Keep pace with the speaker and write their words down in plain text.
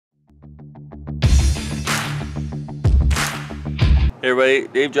Hey everybody,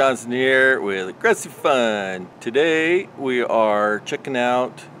 Dave Johnson here with AggressiveFun. Today we are checking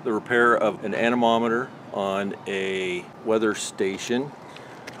out the repair of an anemometer on a weather station.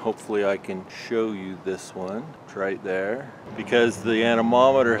 Hopefully I can show you this one. It's right there. Because the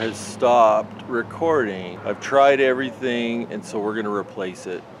anemometer has stopped recording. I've tried everything, and so we're going to replace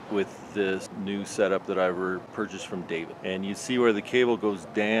it with this new setup that I purchased from David. And you see where the cable goes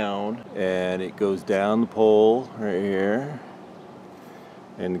down, and it goes down the pole right here.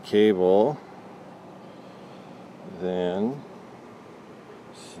 And the cable then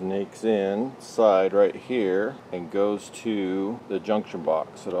snakes inside right here and goes to the junction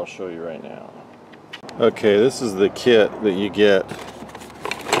box that I'll show you right now. Okay, this is the kit that you get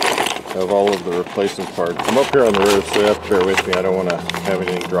of all of the replacement parts. I'm up here on the roof, so you have to bear with me. I don't want to have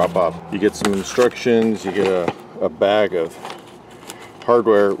anything drop off. You get some instructions, you get a bag of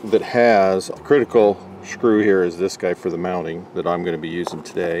hardware that has a critical screw. Here is this guy for the mounting that I'm going to be using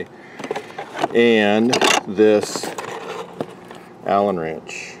today, and this Allen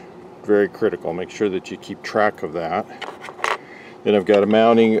wrench, very critical. Make sure that you keep track of that. Then I've got a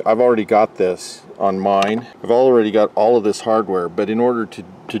mounting. I've already got this on mine. I've already got all of this hardware, but in order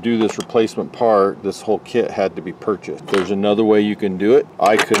to do this replacement part, this whole kit had to be purchased. There's another way you can do it.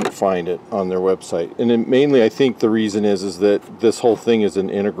 I couldn't find it on their website, and then mainly I think the reason is that this whole thing is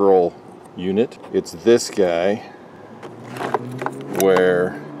an integral unit. It's this guy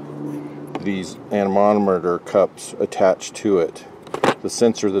where these anemometer cups attach to it. The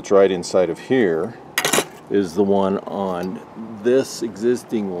sensor that's right inside of here is the one on this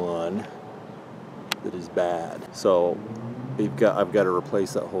existing one that is bad. So I've got to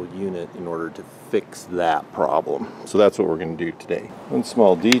replace that whole unit in order to fix that problem. So that's what we're going to do today. One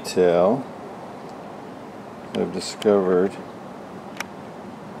small detail I've discovered: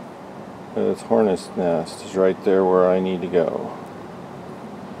 this hornet's nest is right there where I need to go.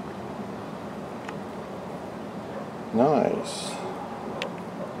 Nice.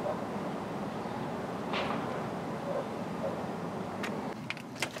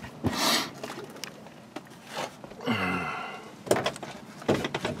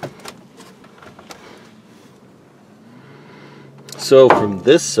 So from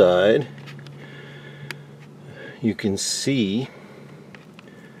this side, you can see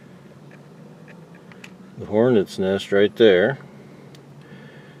the hornet's nest right there,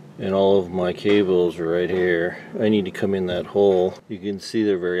 and all of my cables are right here. I need to come in that hole. You can see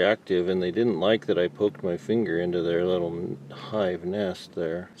they're very active, and they didn't like that I poked my finger into their little hive nest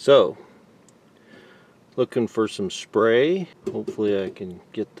there. So, looking for some spray. Hopefully I can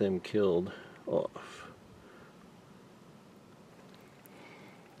get them killed off.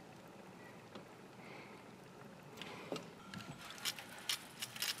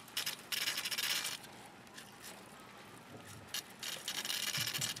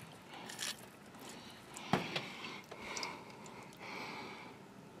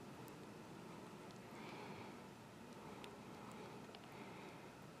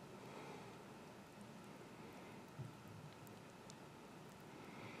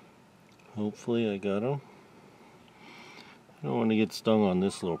 Hopefully I got them. I don't want to get stung on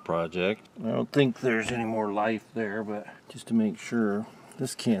this little project. I don't think there's any more life there, but just to make sure.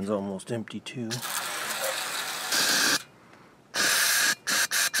 This can's almost empty too. It's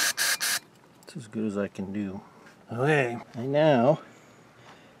as good as I can do. Okay, and now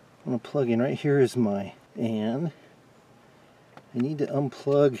I'm going to plug in. Right here is my and I need to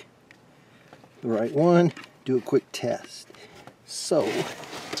unplug the right one, do a quick test. So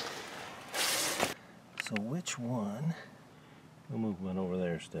which one? I'll move one over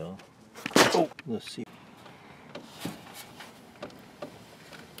there still. Oh, let's see.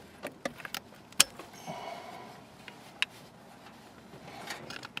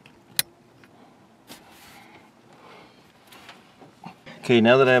 Okay,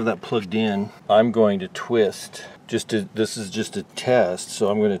 now that I have that plugged in, I'm going to twist. This is just a test, so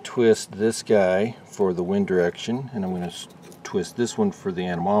I'm going to twist this guy for the wind direction, and I'm going to twist this one for the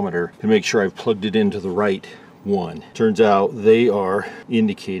anemometer to make sure I've plugged it into the right one. Turns out they are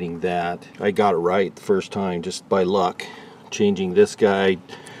indicating that I got it right the first time, just by luck. Changing this guy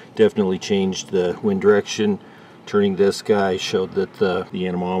definitely changed the wind direction. Turning this guy showed that the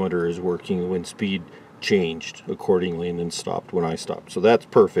anemometer is working. The wind speed changed accordingly and then stopped when I stopped. So that's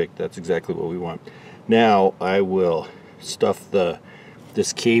perfect. That's exactly what we want. Now I will stuff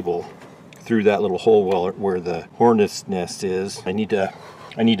this cable through that little hole where the hornet's nest is. I need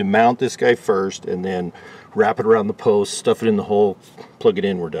to mount this guy first and then wrap it around the post, stuff it in the hole, plug it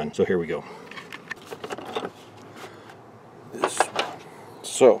in, we're done. So here we go.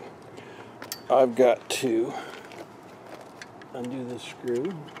 So I've got to undo this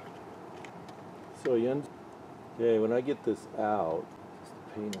screw. So okay, when I get this out, it's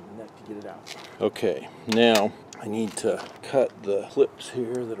a pain in the neck to get it out. Okay, now I need to cut the clips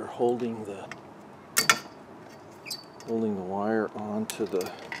here that are holding the wire onto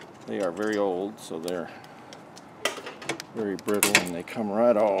the, they are very old, so they're very brittle and they come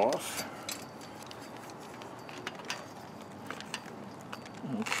right off.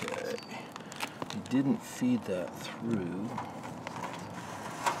 Okay, I didn't feed that through.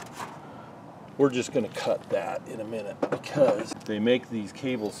 We're just going to cut that in a minute because they make these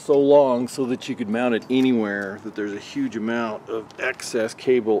cables so long so that you could mount it anywhere, that there's a huge amount of excess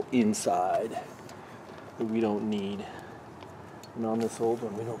cable inside that we don't need. And on this old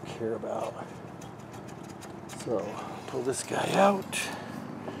one we don't care about. So pull this guy out.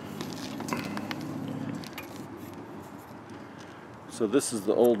 So this is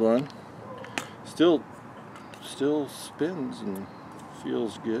the old one. Still spins and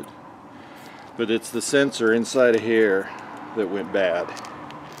feels good. But it's the sensor inside of here that went bad.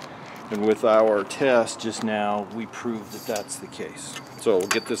 And with our test just now, we proved that that's the case. So we'll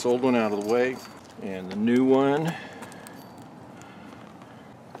get this old one out of the way and the new one.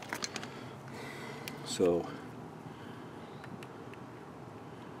 So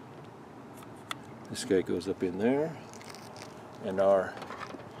this guy goes up in there, and our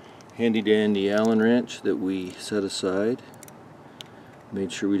handy dandy Allen wrench that we set aside, made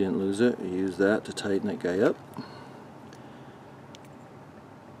sure we didn't lose it. We use that to tighten that guy up.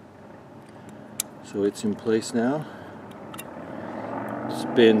 So it's in place now.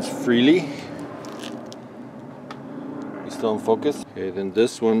 Spins freely. You still in focus? Okay, then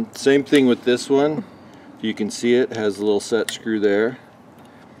this one, same thing with this one. You can see it has a little set screw there,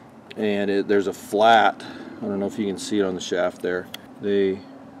 and there's a flat. I don't know if you can see it on the shaft there.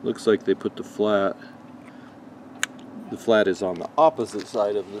 Looks like they put the flat is on the opposite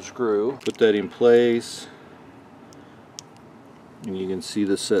side of the screw. Put that in place, and you can see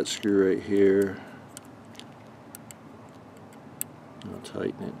the set screw right here. I'll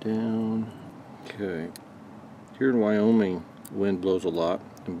tighten it down. Okay, here in Wyoming, the wind blows a lot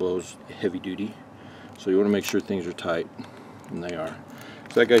and blows heavy duty. So you want to make sure things are tight, and they are.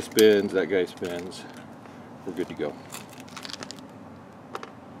 So that guy spins, we're good to go.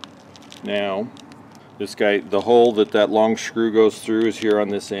 Now, this guy, the hole that long screw goes through is here on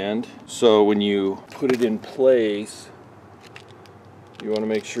this end. So when you put it in place, you want to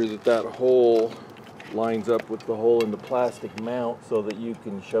make sure that that hole lines up with the hole in the plastic mount so that you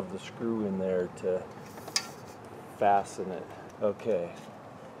can shove the screw in there to fasten it. Okay.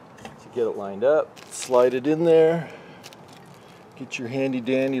 To get it lined up, slide it in there, get your handy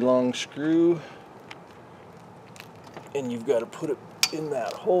dandy long screw, and you've got to put it in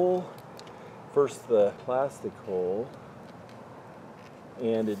that hole. First the plastic hole,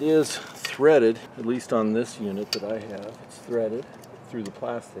 and it is threaded, at least on this unit that I have, it's threaded through the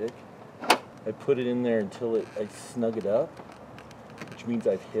plastic. I put it in there until I snug it up, which means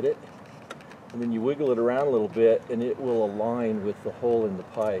I've hit it. And then you wiggle it around a little bit and it will align with the hole in the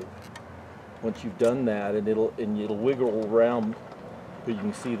pipe. Once you've done that, and it'll wiggle around, but you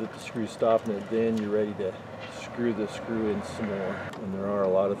can see that the screw's stopping it, then you're ready to screw the screw in some more. And there are a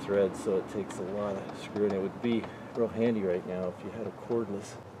lot of threads, so it takes a lot of screwing. It would be real handy right now if you had a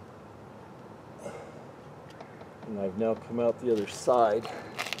cordless. And I've now come out the other side.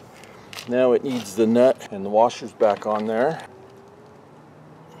 Now it needs the nut and the washers back on there.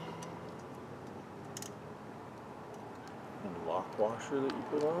 And the lock washer that you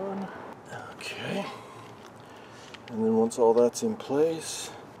put on. Okay. And then once all that's in place,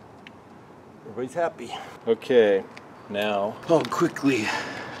 everybody's happy. Okay, now I'll quickly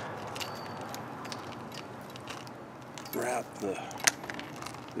wrap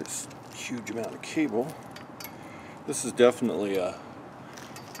this huge amount of cable. This is definitely a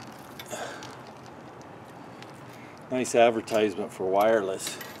nice advertisement for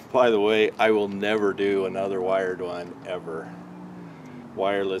wireless. By the way, I will never do another wired one ever.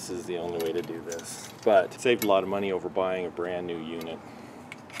 Wireless is the only way to do this, but saved a lot of money over buying a brand new unit.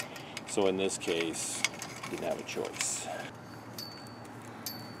 So in this case, didn't have a choice.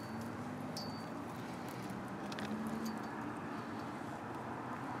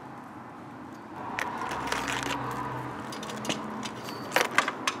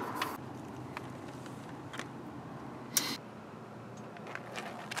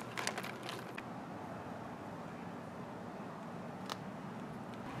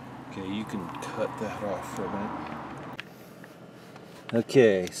 Okay, you can cut that off for a minute.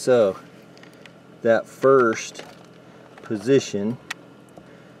 Okay, so that first position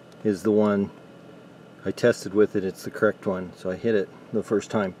is the one I tested with it, it's the correct one, so I hit it the first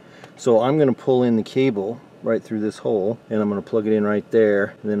time. So I'm going to pull in the cable right through this hole, and I'm going to plug it in right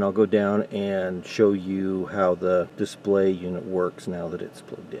there, and then I'll go down and show you how the display unit works now that it's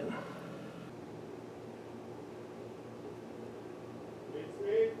plugged in.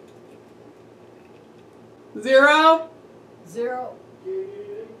 Zero.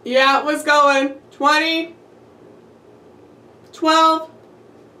 Yeah, it was going. 20. 12.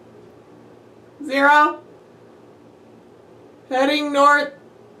 0. Heading north.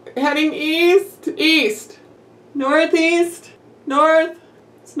 Heading east. East. Northeast. North.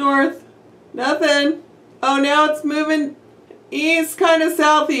 It's north. Nothing. Oh, now it's moving east, kind of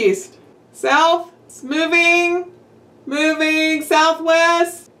southeast. South. It's moving. Moving.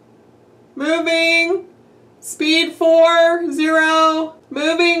 Southwest. Moving. Speed 4, 0.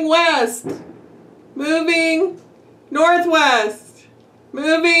 Moving west. Moving northwest.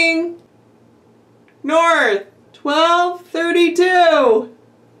 Moving north. 12:32.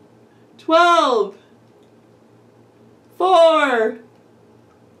 12. 4.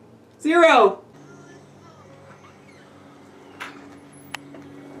 0.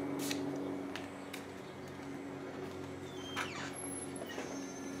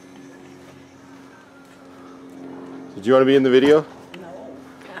 Did you want to be in the video? No.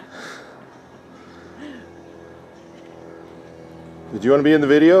 Did you want to be in the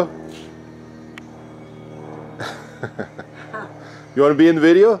video? You want to be in the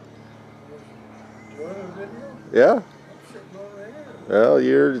video? Yeah? Well,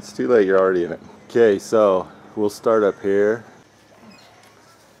 it's too late, you're already in it. Okay, so we'll start up here.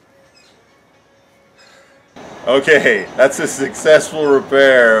 Okay, that's a successful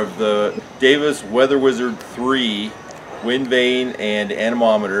repair of the Davis Weather Wizard 3 wind vane and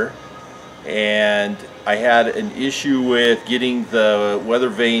anemometer, and I had an issue with getting the weather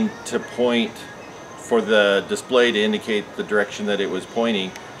vane to point for the display to indicate the direction that it was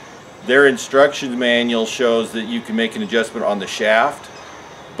pointing. Their instructions manual shows that you can make an adjustment on the shaft,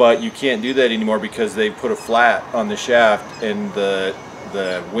 but you can't do that anymore because they put a flat on the shaft, and the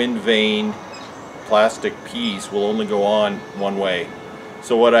wind vane plastic piece will only go on one way.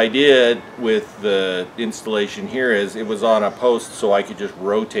 So what I did with the installation here is it was on a post, so I could just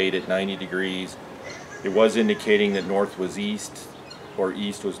rotate it 90 degrees. It was indicating that north was east or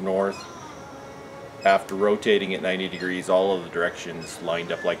east was north. After rotating it 90 degrees, all of the directions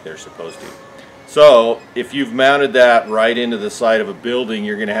lined up like they're supposed to. So if you've mounted that right into the side of a building,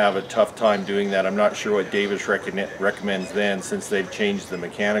 you're going to have a tough time doing that. I'm not sure what Davis recommends then, since they've changed the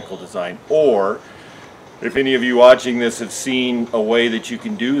mechanical design. Or if any of you watching this have seen a way that you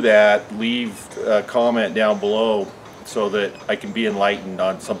can do that, leave a comment down below so that I can be enlightened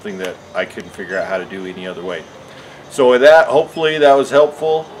on something that I couldn't figure out how to do any other way. So with that, hopefully that was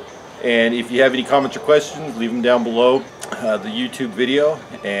helpful. And if you have any comments or questions, leave them down below the YouTube video.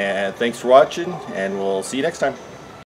 And thanks for watching, and we'll see you next time.